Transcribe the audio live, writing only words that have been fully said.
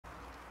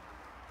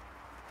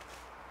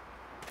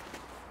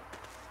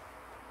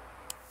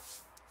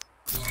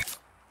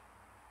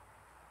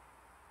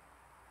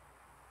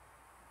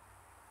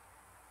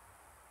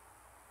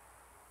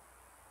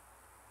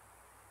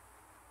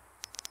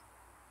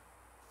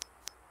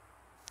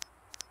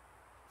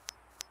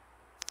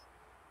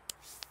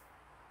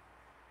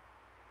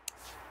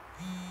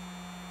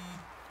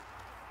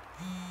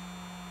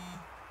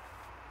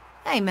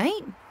Hey,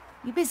 mate.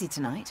 You busy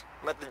tonight?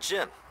 I'm at the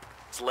gym.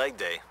 It's leg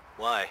day.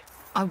 Why?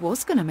 I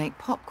was gonna make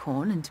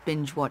popcorn and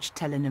binge-watch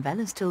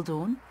telenovelas till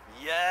dawn.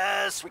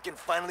 Yes! We can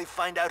finally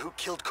find out who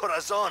killed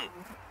Corazon.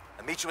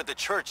 I'll meet you at the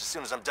church as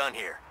soon as I'm done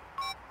here.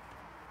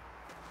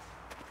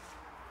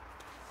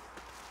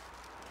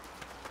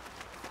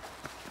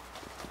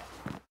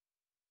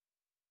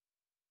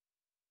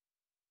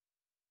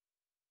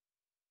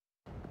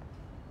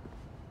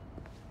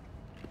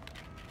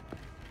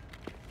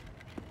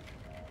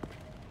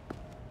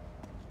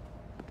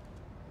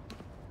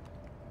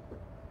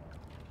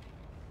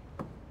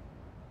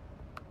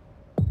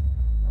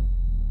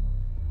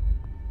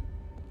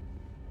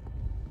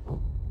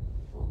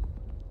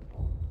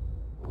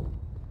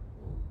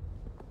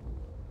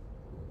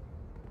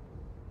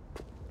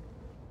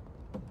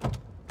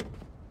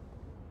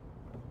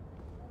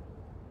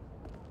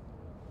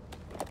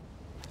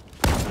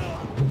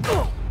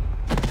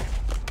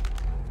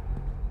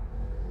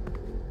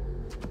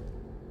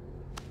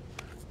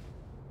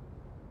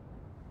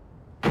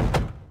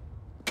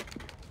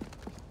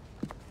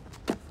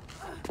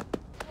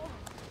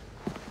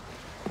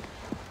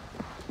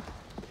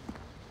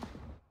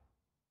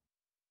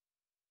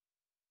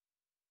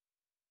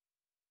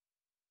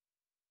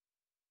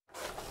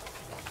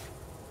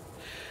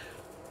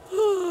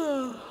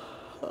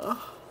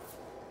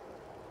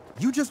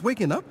 You just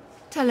waking up?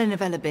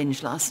 Telenovela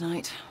binge last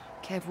night.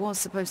 Kev was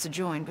supposed to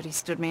join, but he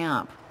stood me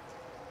up.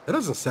 That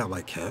doesn't sound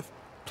like Kev.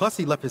 Plus,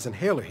 he left his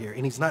inhaler here,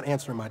 and he's not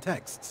answering my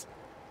texts.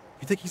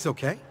 You think he's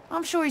okay?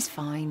 I'm sure he's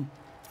fine.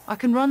 I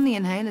can run the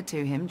inhaler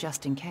to him,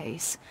 just in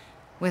case.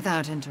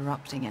 Without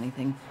interrupting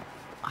anything.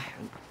 I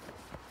hope.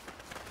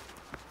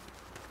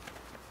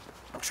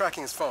 I'm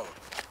tracking his phone.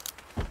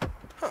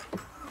 Huh.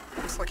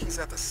 Looks like he's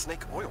at the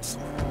Snake Oil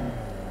Salon.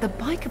 The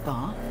biker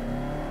bar?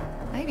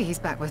 Maybe he's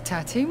back with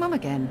Tattoo Mum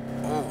again.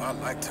 Oh, I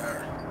liked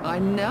her. I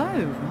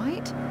know,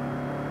 right?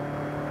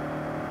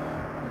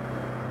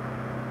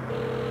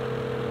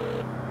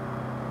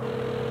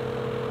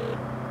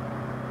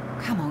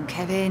 Come on,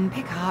 Kevin,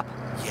 pick up.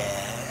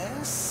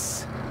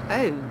 Yes?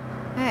 Oh,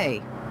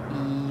 hey.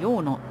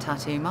 You're not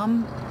Tattoo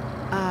Mum.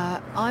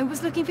 I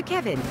was looking for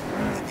Kevin.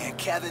 Hey man,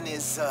 Kevin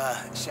is,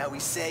 shall we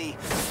say,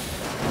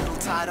 a little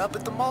tied up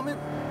at the moment?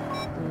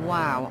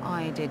 Wow,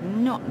 I did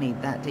not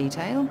need that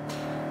detail.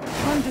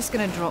 I'm just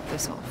gonna drop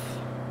this off.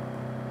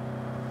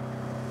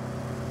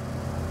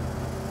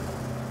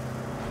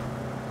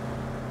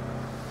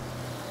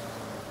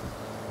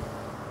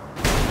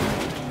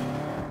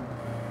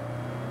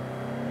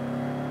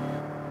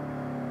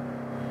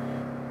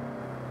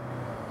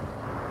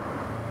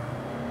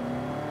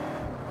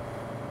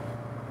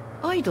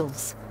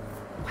 Idols.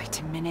 Wait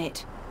a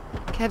minute.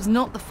 Kev's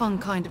not the fun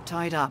kind of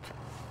tied up.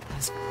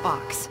 Those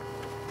fucks.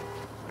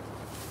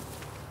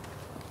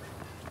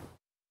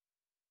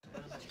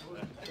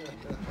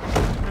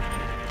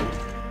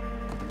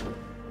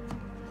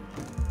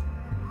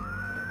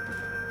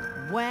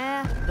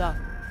 Where the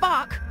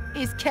fuck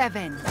is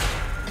Kevin?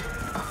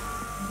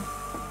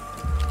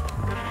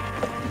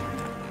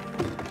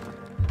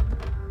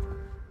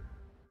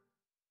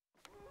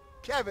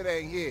 Kevin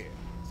ain't here,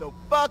 so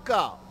fuck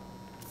off.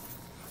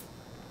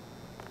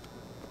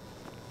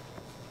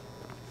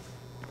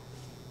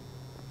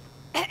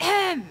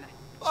 Ahem.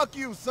 Fuck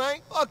you,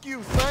 Saint. Fuck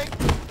you, Saint.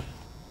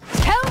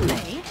 Tell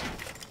me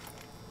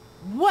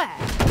where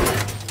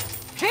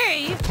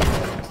he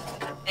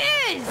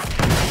is!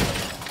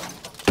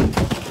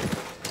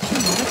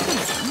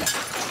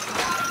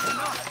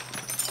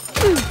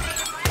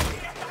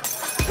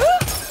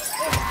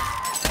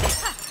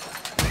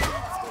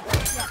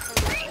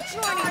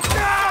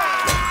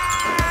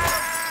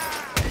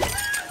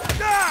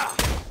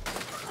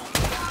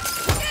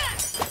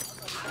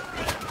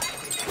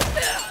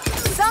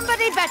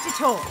 Somebody better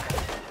talk.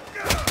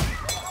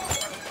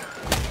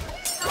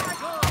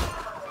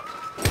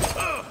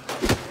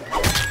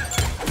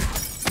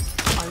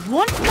 I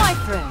want my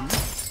friend,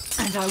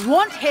 and I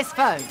want his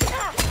phone.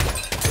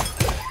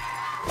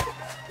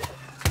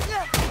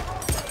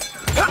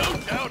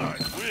 Doubt I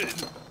win.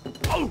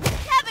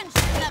 Kevin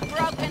shouldn't have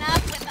broken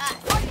up with us.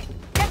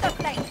 Get the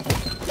plate.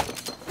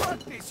 Fuck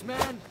this,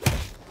 man.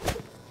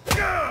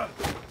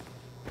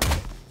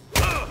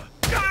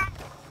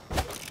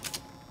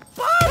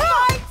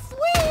 Bye,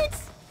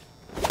 sweets!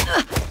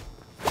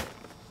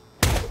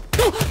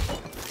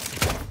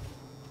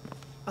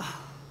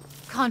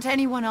 Can't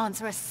anyone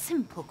answer a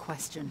simple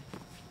question?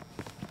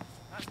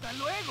 Hasta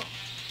luego.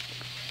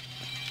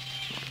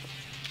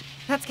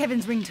 That's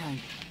Kevin's ringtone.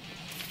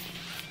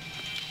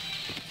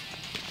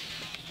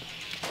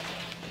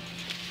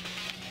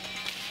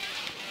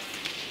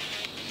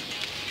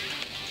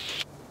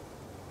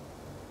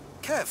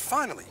 Kev,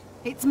 finally.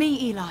 It's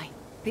me, Eli.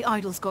 The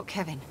idol's got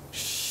Kevin.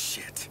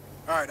 Shit.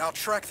 All right, I'll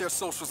track their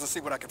socials and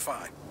see what I can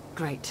find.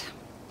 Great.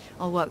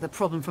 I'll work the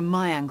problem from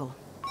my angle.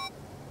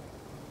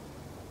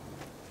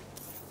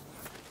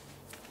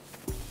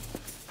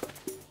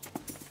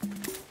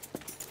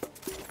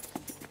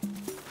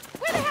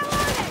 Where the hell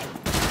are they?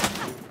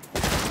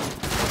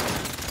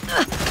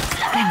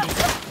 Splendid.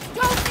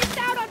 Don't miss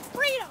out!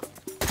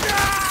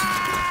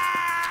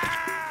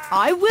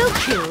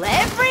 kill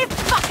every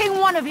fucking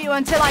one of you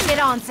until I get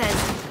answers.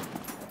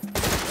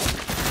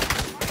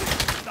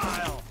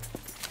 Style.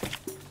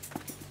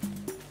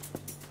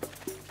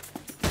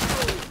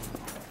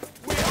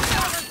 We'll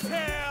never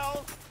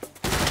tell.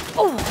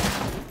 Oh!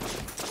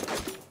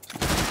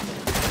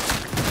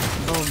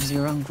 Bob's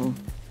your uncle.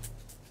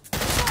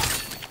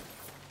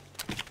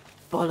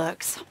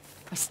 Bollocks.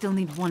 I still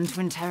need one to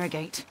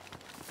interrogate.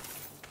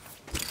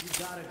 You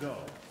gotta go.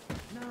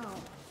 No,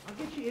 I'll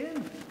get you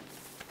in.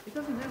 It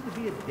doesn't have to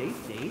be a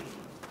date.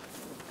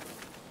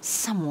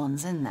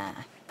 Someone's in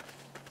there.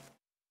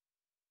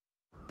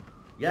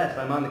 Yes,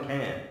 I'm on the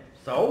can.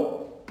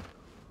 So?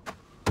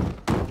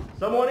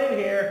 Someone in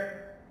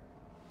here.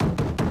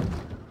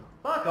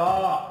 Fuck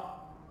off.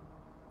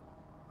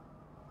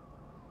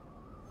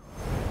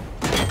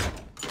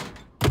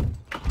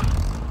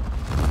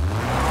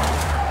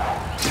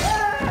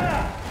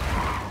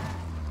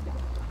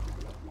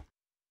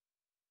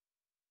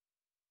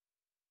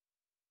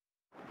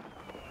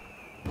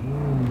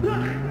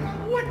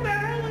 What the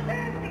hell is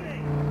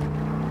happening?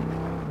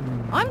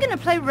 I'm gonna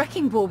play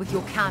wrecking ball with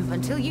your camp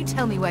until you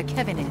tell me where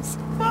Kevin is.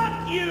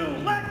 Fuck you!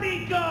 Let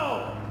me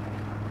go!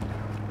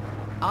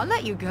 I'll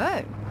let you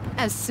go,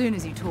 as soon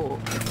as you talk.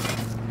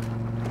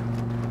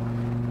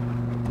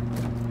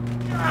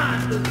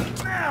 God, the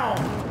smell!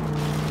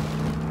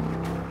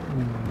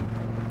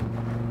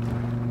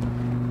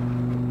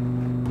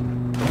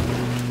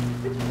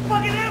 It's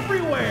fucking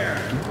everywhere!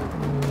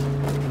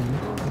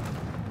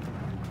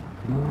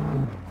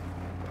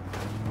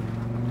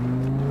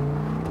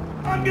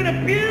 I'm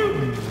gonna puke!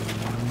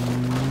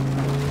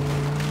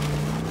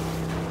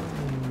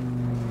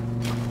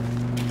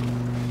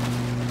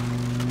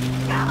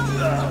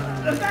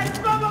 That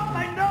smell up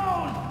my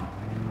nose!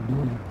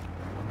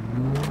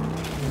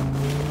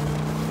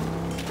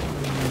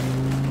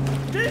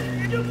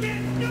 You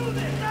can't do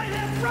this! I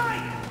have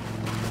rights!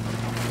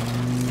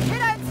 You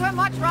don't so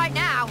much right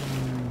now.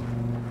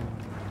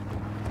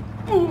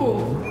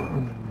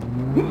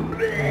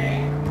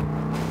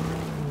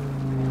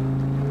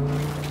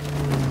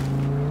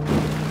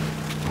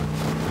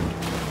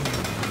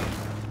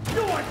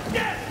 You are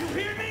dead! You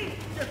hear me?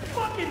 You're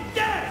fucking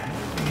dead!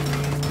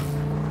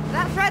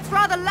 That threat's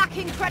rather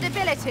lacking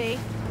credibility.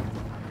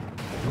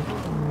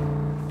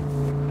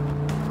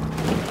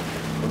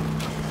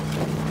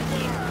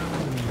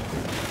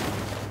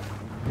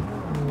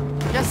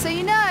 Just so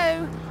you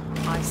know,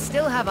 I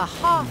still have a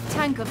half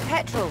tank of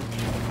petrol.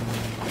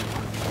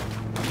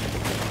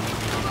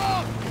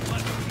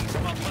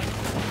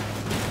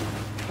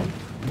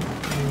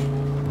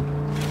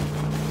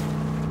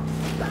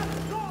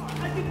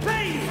 I can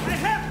pay you! I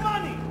have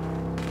money!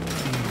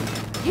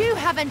 You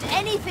haven't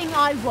anything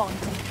I want,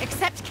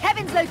 except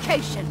Kevin's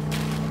location.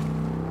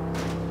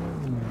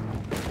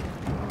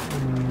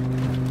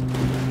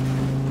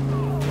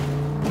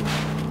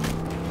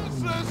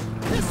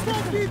 This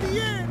won't be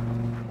the end!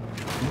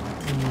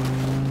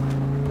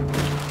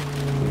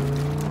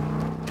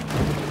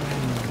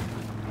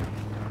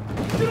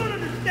 You don't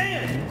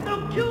understand!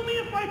 They'll kill me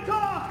if I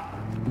talk!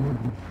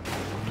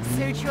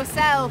 Suit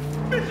yourself.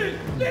 This is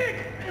sick!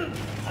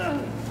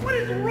 What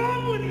is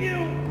wrong with you?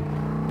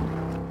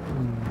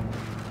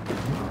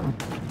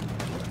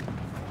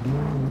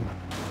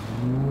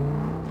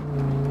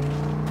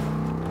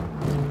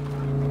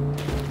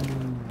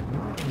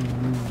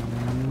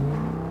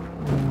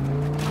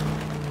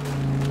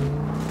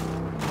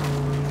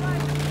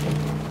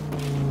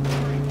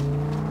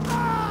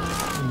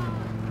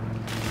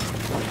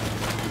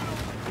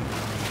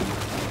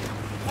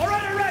 All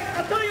right,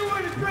 I'll tell you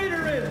where the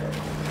traitor is!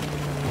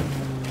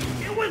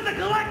 It was the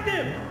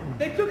Collective!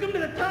 They took him to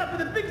the top of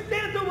the big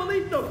Santo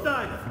Malisto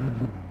sign!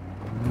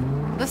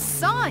 The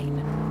sign?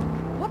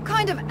 What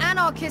kind of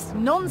anarchist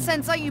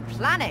nonsense are you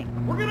planning?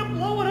 We're gonna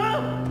blow it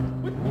up!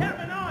 With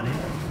Kevin on it!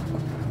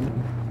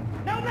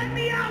 Now let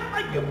me out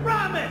like you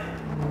promised!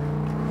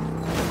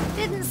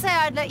 Didn't say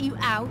I'd let you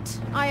out.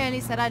 I only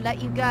said I'd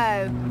let you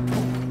go.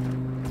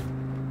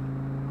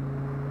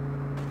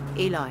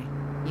 Eli,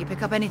 you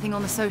pick up anything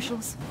on the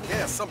socials?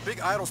 Yeah, some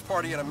big idols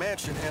party at a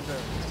mansion and a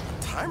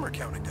timer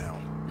counting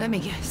down. Let me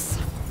guess.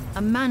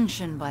 A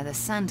mansion by the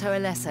Santo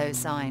Alesso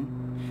sign.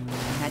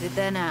 I'm headed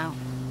there now.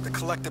 The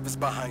Collective is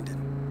behind it.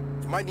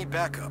 You might need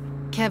backup.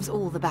 Kev's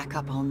all the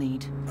backup I'll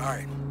need. All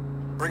right,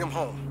 bring him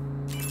home.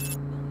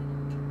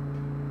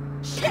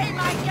 Shame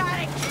I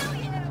gotta kill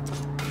you!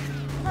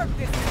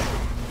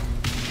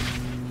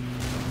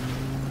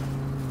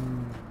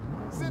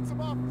 Send some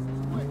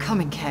officers, quick! I'm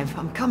coming, Kev.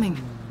 I'm coming.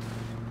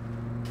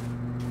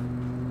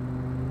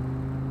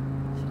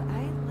 Should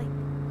I,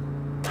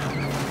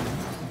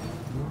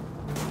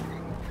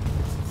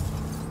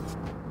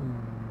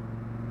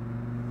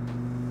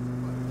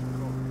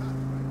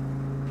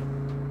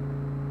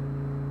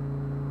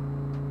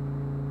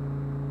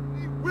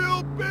 He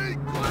will be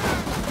clear!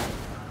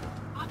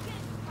 I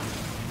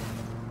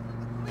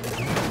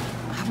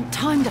haven't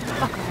time to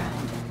fuck around.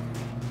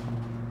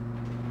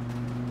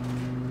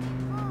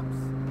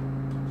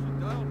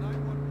 Dial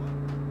 911.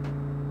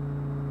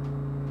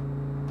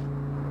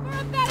 For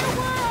a better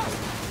world!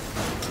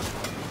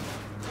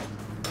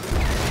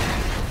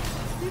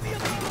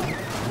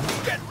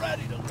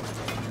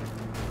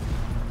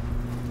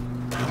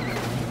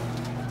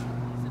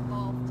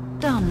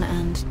 done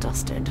and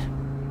dusted.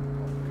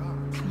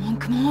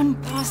 Come on,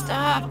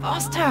 faster,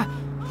 faster!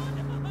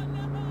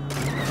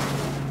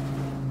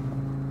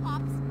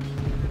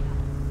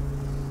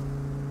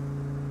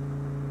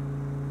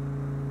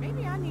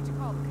 Maybe I need to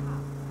call the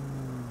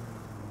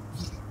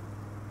cops.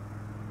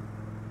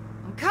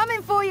 I'm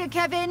coming for you,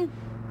 Kevin!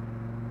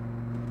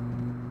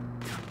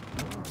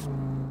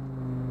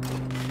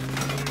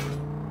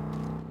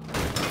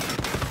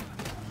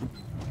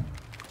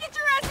 Get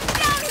your asses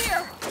down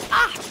here!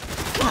 Ah!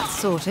 That's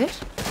sorted.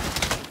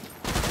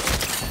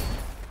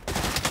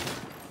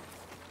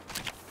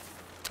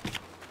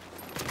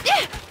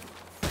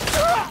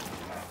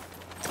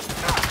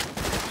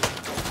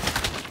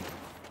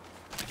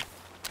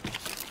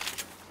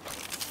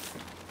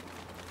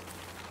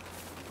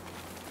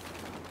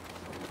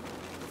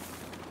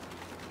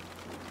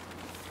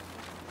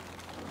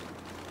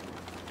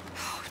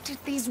 Did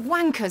these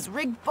wankers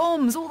rig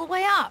bombs all the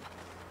way up?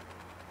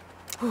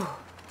 Whew.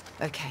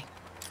 Okay.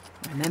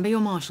 Remember your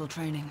martial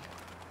training.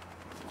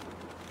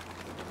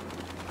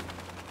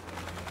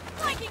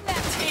 Liking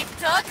that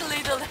Tick-tock,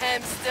 little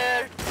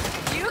hamster.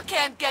 You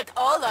can't get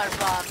all our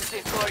bombs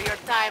before your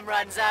time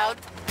runs out.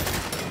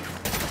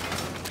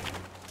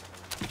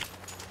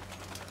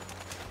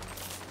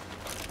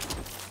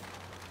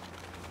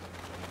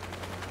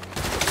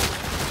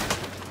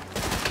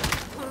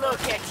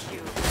 Look at you.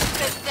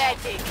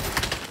 Pathetic.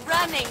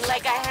 Running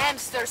like a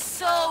hamster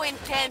so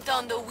intent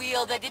on the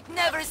wheel that it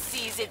never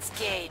sees its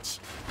cage.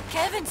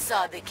 Kevin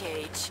saw the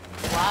cage.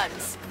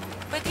 Once.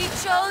 But he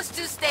chose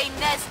to stay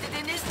nested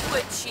in his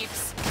wood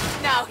chips.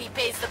 Now he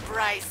pays the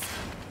price.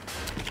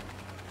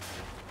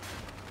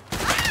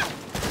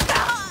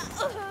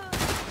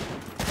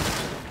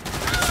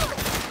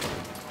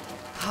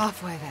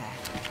 Halfway there.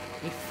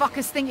 You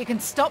fuckers think you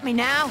can stop me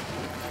now?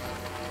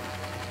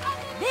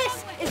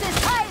 This is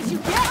as high as you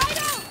get!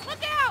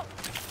 Look out!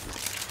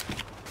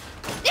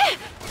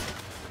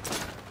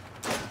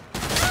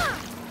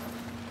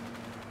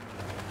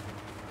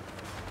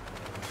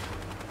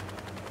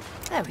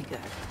 There we go.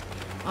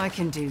 I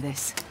can do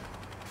this.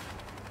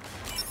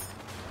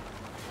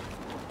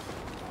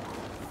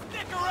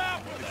 Stick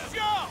around for the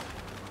show!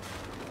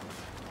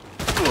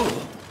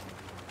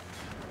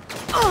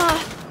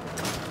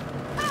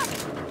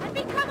 I've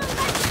become a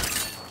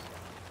legend!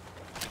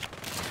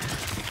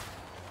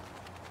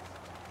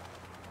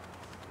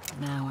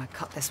 Now I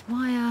cut this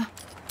wire.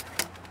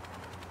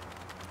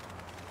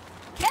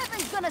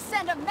 Kevin's gonna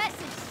send a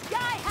message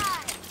sky high!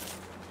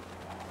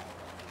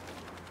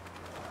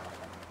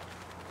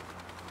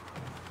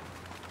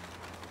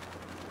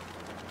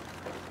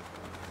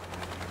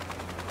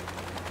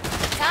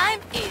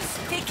 Time is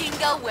ticking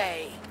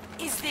away.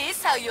 Is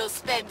this how you'll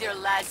spend your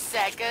last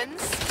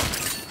seconds?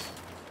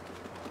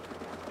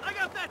 I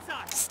got that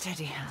side!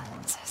 Steady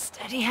hands,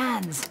 steady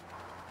hands.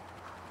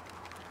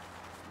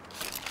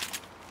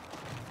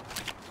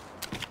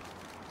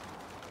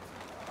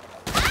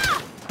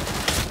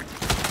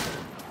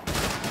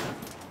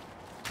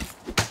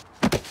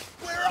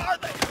 Where are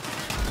they?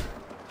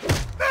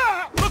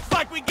 Ah! Looks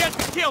like we get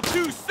to kill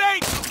two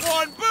saints with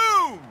one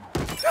boom!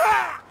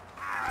 Ah!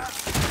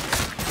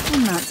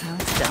 And that's how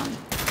it's done.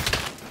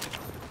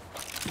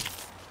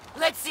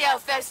 Let's see how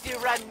fast you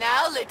run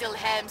now, little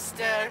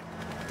hamster.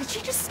 Did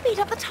she just speed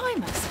up the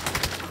timers?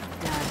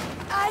 Dad.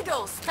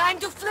 Idols, time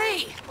to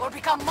flee or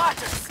become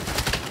martyrs.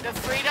 The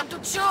freedom to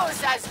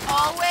choose, as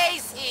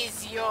always,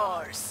 is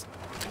yours.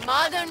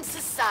 Modern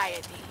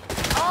society,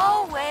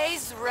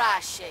 always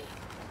rushing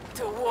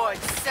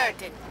towards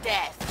certain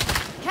death.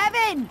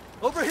 Kevin!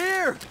 Over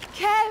here!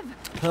 Kev!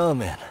 Oh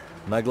man,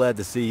 am I glad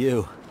to see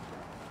you.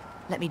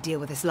 Let me deal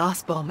with this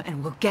last bomb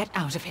and we'll get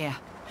out of here.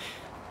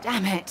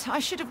 Damn it, I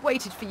should have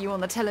waited for you on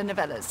the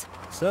telenovelas.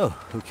 So,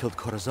 who killed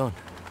Corazon?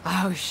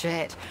 Oh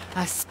shit.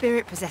 Her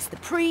spirit possessed the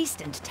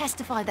priest and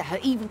testified that her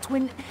evil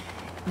twin...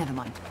 Never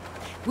mind.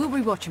 We'll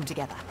rewatch them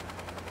together.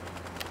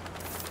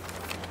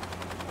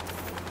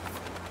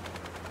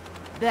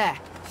 There.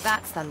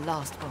 That's the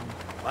last bomb.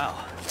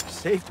 Wow, you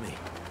saved me.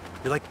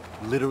 You're like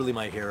literally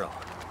my hero.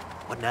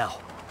 What now?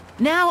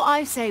 Now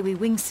I say we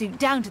wingsuit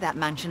down to that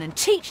mansion and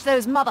teach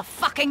those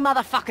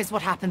motherfuckers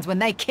what happens when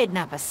they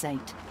kidnap a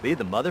saint. Lead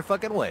the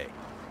motherfucking way.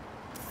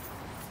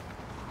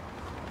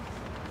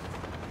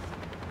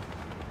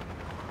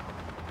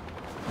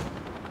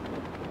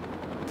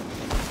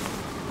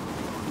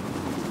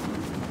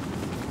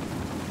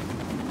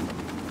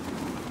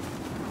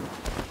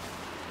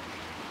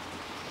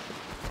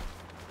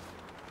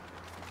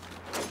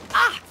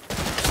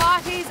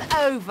 Party's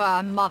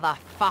over,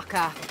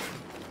 motherfucker.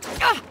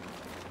 Ah!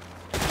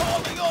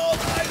 Calling all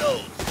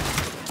idols!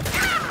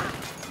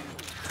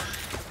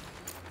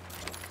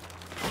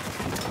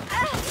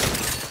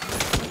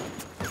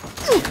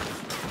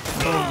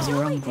 There's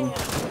your uncle.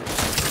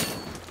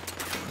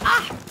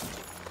 Ah!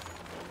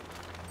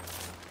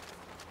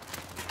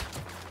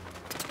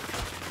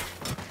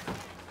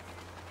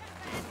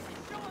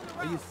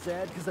 Are you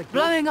sad because I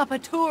Blowing up a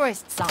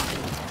tourist sign.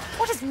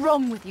 What is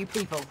wrong with you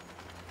people?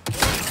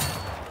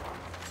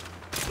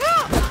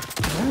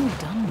 Well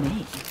done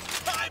me.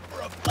 Time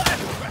for a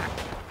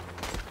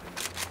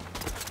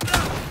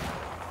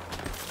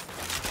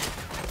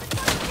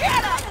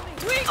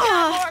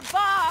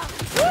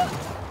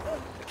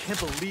Can't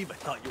believe I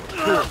thought you were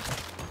cool.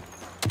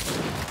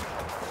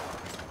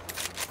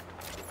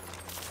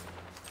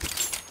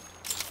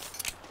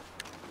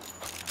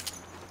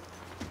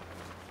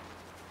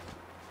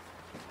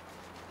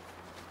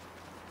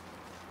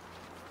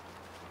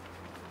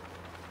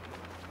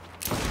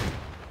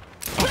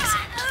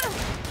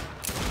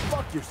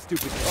 Fuck your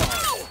stupid car.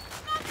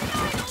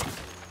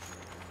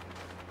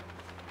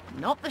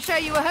 Not the show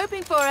you were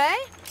hoping for, eh?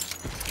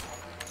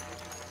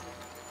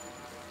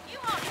 You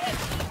won't hit me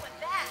with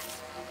that.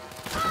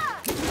 Ah!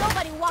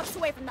 Nobody walks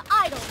away from the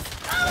idols.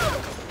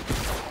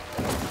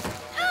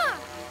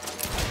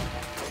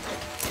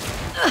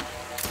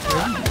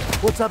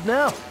 What's up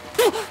now? They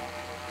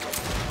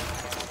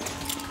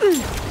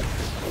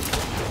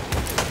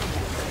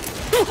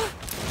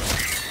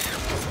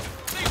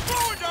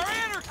ruined our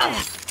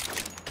anarchy!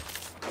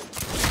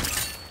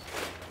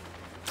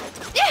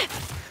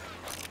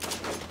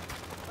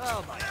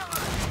 Oh my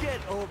God.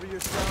 Get over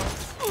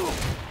yourselves.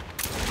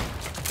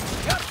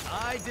 Yep,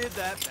 I did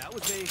that. That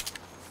was me.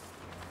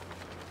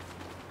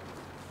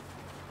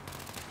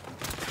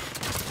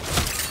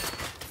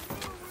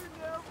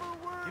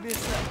 Give me a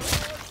sec.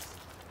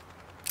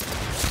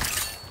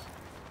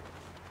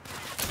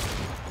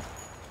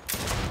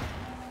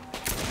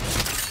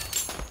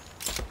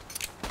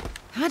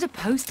 How do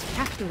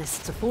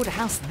post-capitalists afford a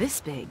house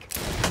this big?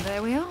 And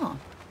there we are.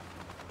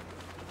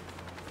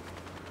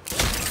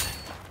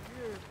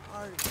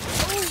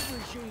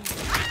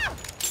 Ah!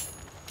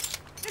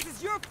 This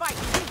is your fight!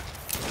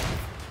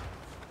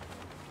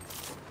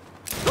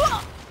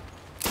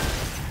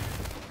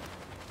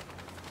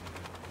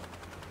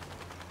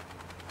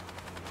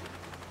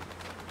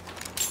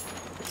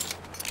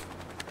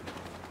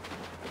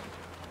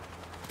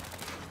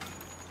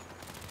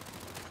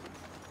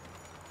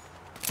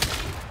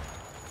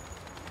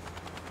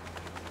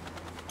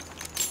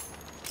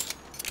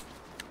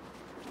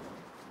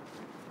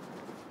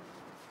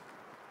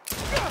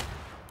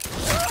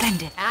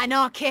 Send it,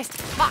 anarchist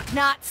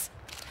fucknuts!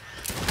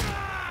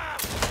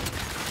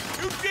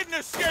 You didn't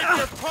escape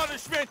your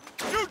punishment!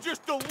 You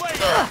just delayed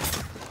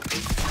it!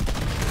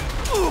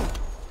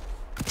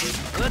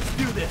 Let's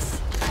do this.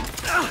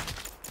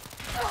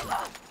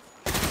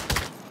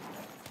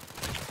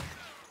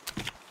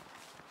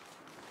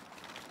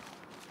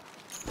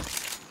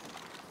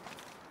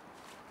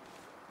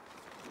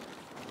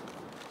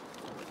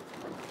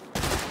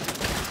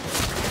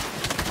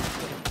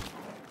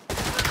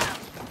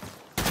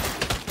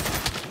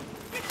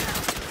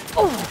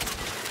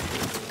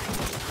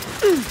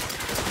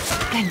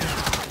 Splendid.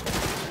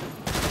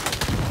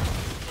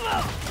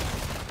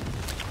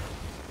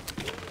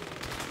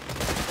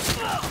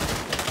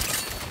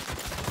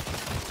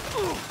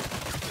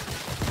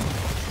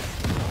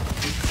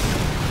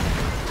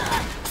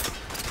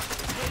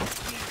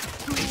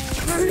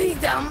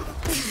 Freedom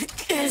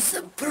is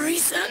a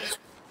prison.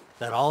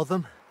 That all of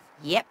them?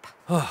 Yep.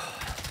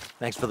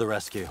 Thanks for the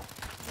rescue.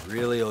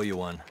 Really owe you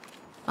one.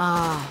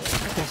 Ah,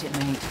 forget it,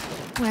 mate.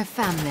 We're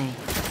family.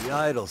 The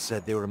idol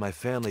said they were my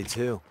family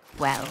too.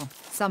 Well,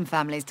 some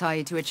families tie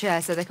you to a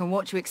chair so they can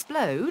watch you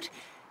explode,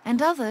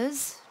 and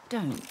others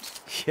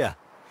don't. Yeah.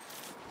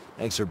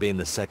 Thanks for being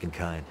the second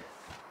kind.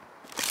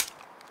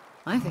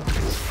 I think